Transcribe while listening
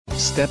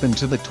Step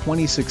into the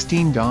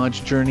 2016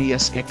 Dodge Journey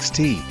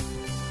SXT.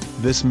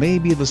 This may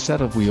be the set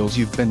of wheels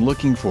you've been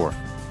looking for.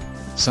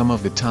 Some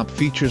of the top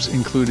features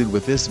included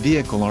with this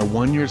vehicle are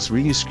 1-year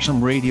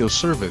SXT radio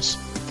service,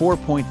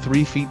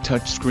 4.3 feet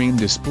touchscreen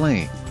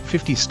display,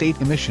 50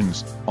 state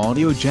emissions,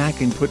 audio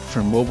jack input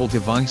for mobile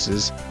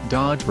devices,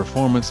 Dodge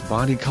Performance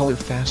body color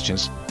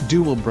fascias,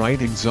 dual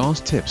bright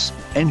exhaust tips,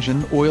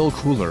 engine oil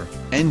cooler,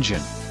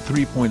 engine,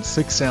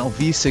 3.6L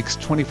V6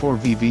 24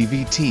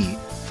 VVVT.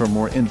 For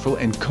more info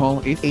and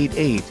call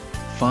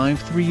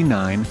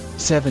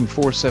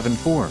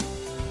 888-539-7474.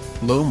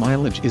 Low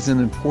mileage is an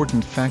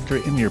important factor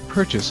in your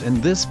purchase,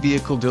 and this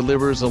vehicle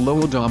delivers a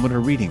low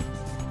odometer reading.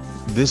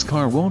 This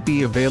car won't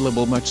be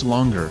available much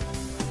longer.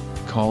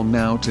 Call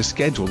now to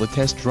schedule a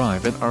test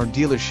drive at our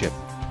dealership.